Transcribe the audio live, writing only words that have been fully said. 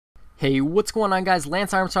Hey, what's going on, guys?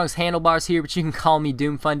 Lance Armstrong's Handlebars here, but you can call me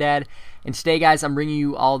Doom Fun Dad. And today, guys, I'm bringing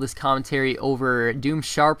you all this commentary over Doom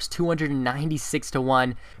Sharp's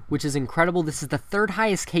 296-1, which is incredible. This is the third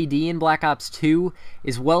highest KD in Black Ops 2,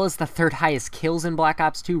 as well as the third highest kills in Black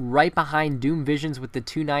Ops 2, right behind Doom Visions with the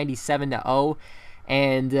 297-0.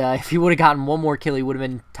 And if he would have gotten one more kill, he would have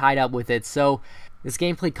been tied up with it. So this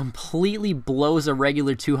gameplay completely blows a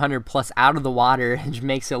regular 200 plus out of the water and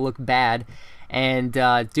makes it look bad. And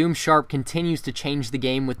Doom Sharp continues to change the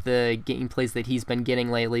game with the gameplays that he's been getting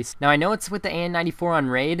lately. Now, I know it's with the AN94 on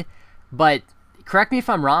Raid, but correct me if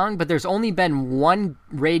I'm wrong, but there's only been one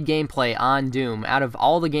Raid gameplay on Doom. Out of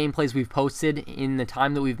all the gameplays we've posted in the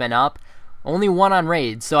time that we've been up, only one on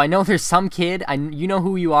Raid. So I know there's some kid, you know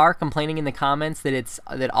who you are, complaining in the comments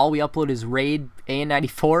that all we upload is Raid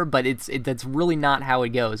AN94, but that's really not how it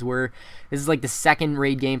goes. This is like the second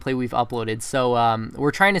Raid gameplay we've uploaded. So we're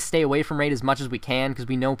trying to stay away from Raid as much as we can because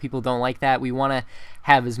we know people don't like that. We want to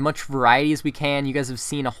have as much variety as we can. You guys have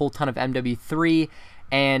seen a whole ton of MW3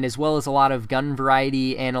 and as well as a lot of gun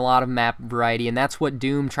variety and a lot of map variety, and that's what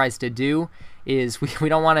Doom tries to do. Is we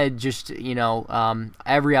don't want to just,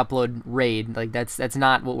 every upload Raid. Like that's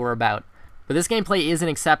not what we're about. But this gameplay is an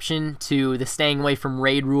exception to the staying away from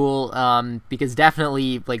Raid rule, because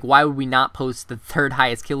definitely, like, why would we not post the third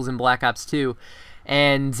highest kills in Black Ops 2?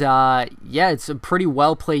 And yeah, it's a pretty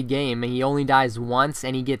well played game. He only dies once,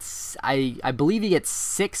 and he gets, I believe he gets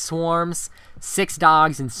 6 swarms, 6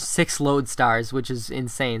 dogs, and 6 lodestars, which is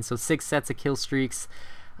insane. So 6 sets of kill streaks.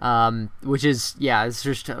 Which is, yeah, it's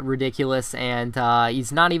just ridiculous, and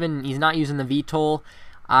he's not using the VTOL.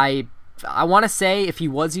 I want to say if he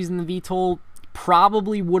was using the VTOL,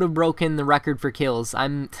 probably would have broken the record for kills.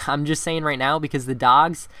 I'm just saying right now because the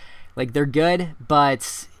dogs, like, they're good,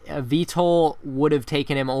 but a VTOL would have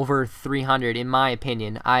taken him over 300 in my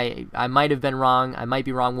opinion. I might have been wrong. I might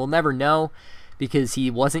be wrong. We'll never know because he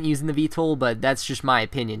wasn't using the VTOL, but that's just my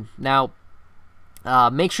opinion. Now,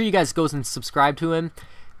 make sure you guys go and subscribe to him,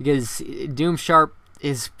 because Doom Sharp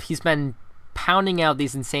he's been pounding out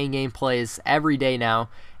these insane gameplays every day now,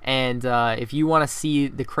 and if you want to see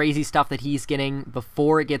the crazy stuff that he's getting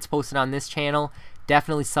before it gets posted on this channel,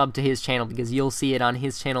 definitely sub to his channel because you'll see it on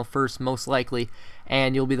his channel first, most likely,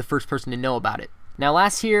 and you'll be the first person to know about it. Now,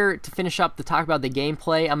 last here, to finish up to talk about the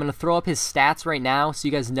gameplay, I'm going to throw up his stats right now so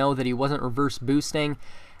you guys know that he wasn't reverse boosting.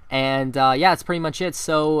 And yeah, that's pretty much it.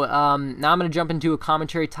 So now I'm going to jump into a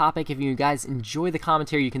commentary topic. If you guys enjoy the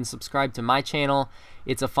commentary, you can subscribe to my channel.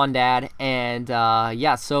 It's a fun dad. And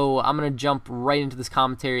yeah, so I'm going to jump right into this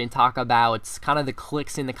commentary and talk about kind of the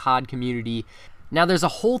cliques in the COD community. Now, there's a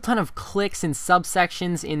whole ton of cliques and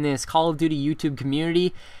subsections in this Call of Duty YouTube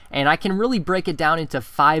community, and I can really break it down into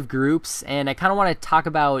 5 groups, and I kind of want to talk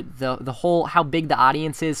about the whole, how big the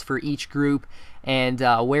audience is for each group, and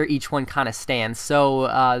where each one kind of stands.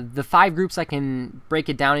 So the 5 groups I can break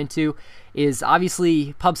it down into is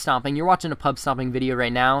obviously pub stomping. You're watching a pub stomping video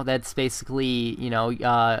right now. That's basically,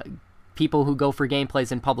 people who go for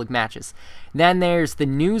gameplays in public matches. Then there's the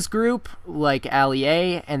news group, like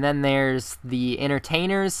Allier, and then there's the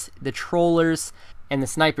entertainers, the trollers, and the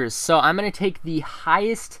snipers. So I'm going to take the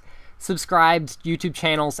highest subscribed YouTube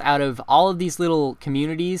channels out of all of these little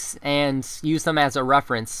communities and use them as a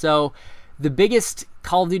reference. So the biggest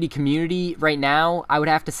Call of Duty community right now, I would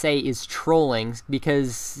have to say, is trolling,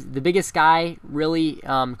 because the biggest guy, really,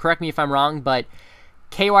 correct me if I'm wrong, but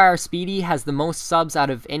KYR Speedy has the most subs out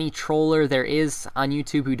of any troller there is on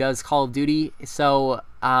YouTube who does Call of Duty. So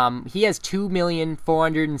he has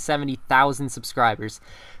 2,470,000 subscribers.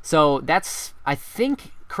 So that's, I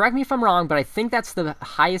think, correct me if I'm wrong, but I think that's the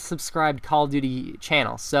highest subscribed Call of Duty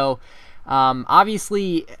channel. So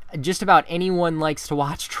obviously, just about anyone likes to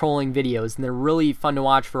watch trolling videos, and they're really fun to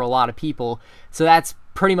watch for a lot of people. So that's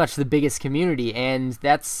pretty much the biggest community, and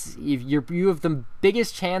that's, you have the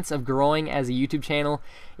biggest chance of growing as a YouTube channel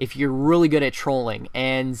if you're really good at trolling.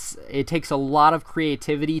 And it takes a lot of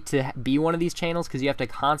creativity to be one of these channels, because you have to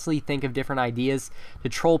constantly think of different ideas to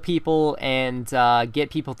troll people and get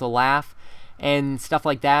people to laugh and stuff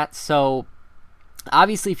like that. So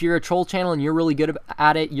obviously, if you're a troll channel and you're really good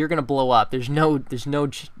at it, you're gonna blow up. There's no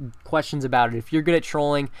questions about it. If you're good at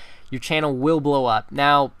trolling, your channel will blow up.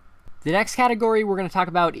 Now, the next category we're going to talk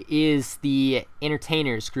about is the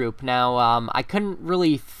entertainers group. Now, I couldn't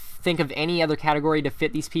really think of any other category to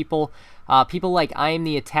fit these people. People like I Am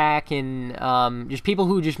the Attack and just people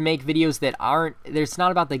who just make videos that aren't, it's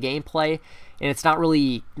not about the gameplay, and it's not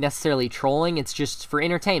really necessarily trolling, it's just for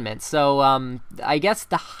entertainment. So I guess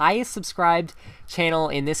the highest subscribed channel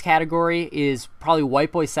in this category is probably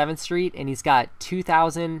Whiteboy 7th Street, and he's got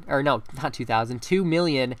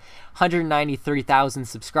 2,193,000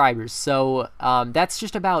 subscribers. So that's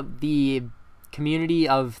just about the community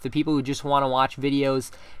of the people who just want to watch videos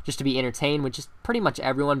just to be entertained, which is pretty much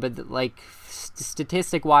everyone, but like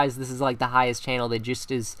statistic wise, this is like the highest channel that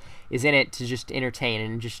just is in it to just entertain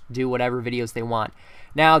and just do whatever videos they want.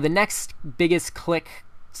 Now the next biggest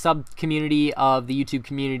sub community of the YouTube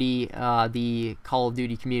community, the Call of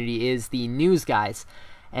Duty community, is the news guys.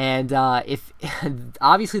 And if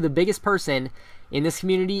obviously the biggest person in this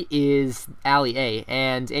community is Ali A,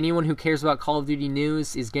 and anyone who cares about Call of Duty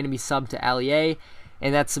news is going to be subbed to Ali A,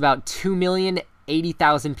 and that's about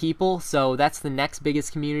 2,080,000 people. So that's the next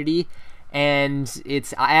biggest community, and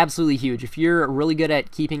it's absolutely huge. If you're really good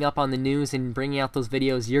at keeping up on the news and bringing out those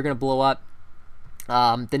videos, you're going to blow up.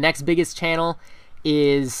 The next biggest channel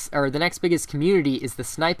the next biggest community is the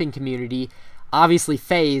sniping community. Obviously,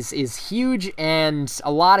 FaZe is huge, and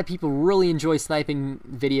a lot of people really enjoy sniping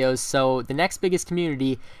videos, so the next biggest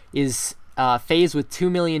community is FaZe with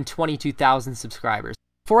 2,022,000 subscribers.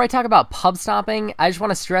 Before I talk about pub stomping, I just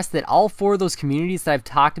want to stress that all 4 of those communities that I've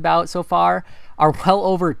talked about so far are well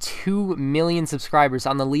over 2 million subscribers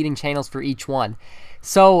on the leading channels for each one.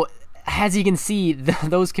 So, as you can see,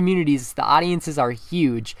 those communities, the audiences are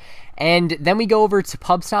huge. And then we go over to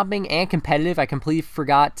pub stomping and competitive. I completely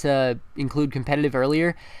forgot to include competitive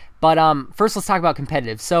earlier. But first, let's talk about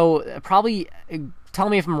competitive. So probably tell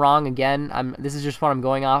me if I'm wrong again. This is just what I'm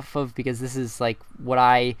going off of because this is like what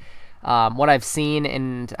I've seen,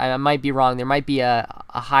 and I might be wrong. There might be a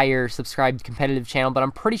higher subscribed competitive channel, but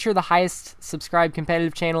I'm pretty sure the highest subscribed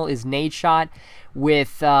competitive channel is Nadeshot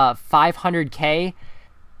with 500K.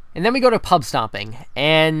 And then we go to pub stomping,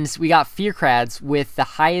 and we got Fearcrads with the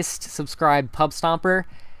highest subscribed pub stomper,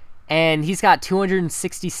 and he's got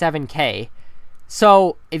 267K.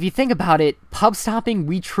 So if you think about it, pub stomping,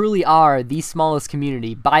 we truly are the smallest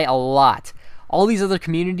community by a lot. All these other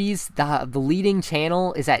communities, the leading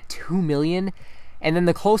channel is at 2 million, and then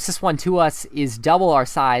the closest one to us is double our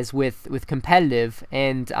size with competitive,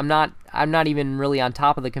 and I'm not even really on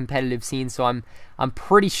top of the competitive scene, so I'm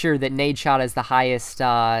pretty sure that Nadeshot is the highest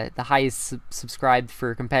subscribed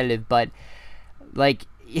for competitive, but like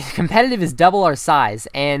competitive is double our size,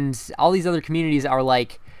 and all these other communities are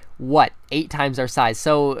like what, 8 times our size.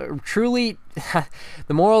 So truly,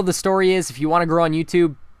 the moral of the story is if you want to grow on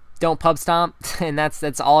YouTube, don't pub stomp, and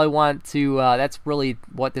that's all I want to, that's really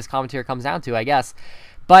what this commentary comes down to, I guess.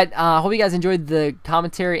 But hope you guys enjoyed the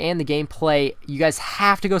commentary and the gameplay. You guys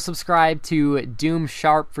have to go subscribe to DooM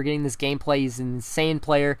Sharp for getting this gameplay. He's an insane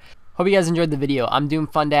player. Hope you guys enjoyed the video. I'm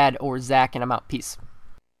DooM Fun Dad, or Zach, and I'm out. Peace.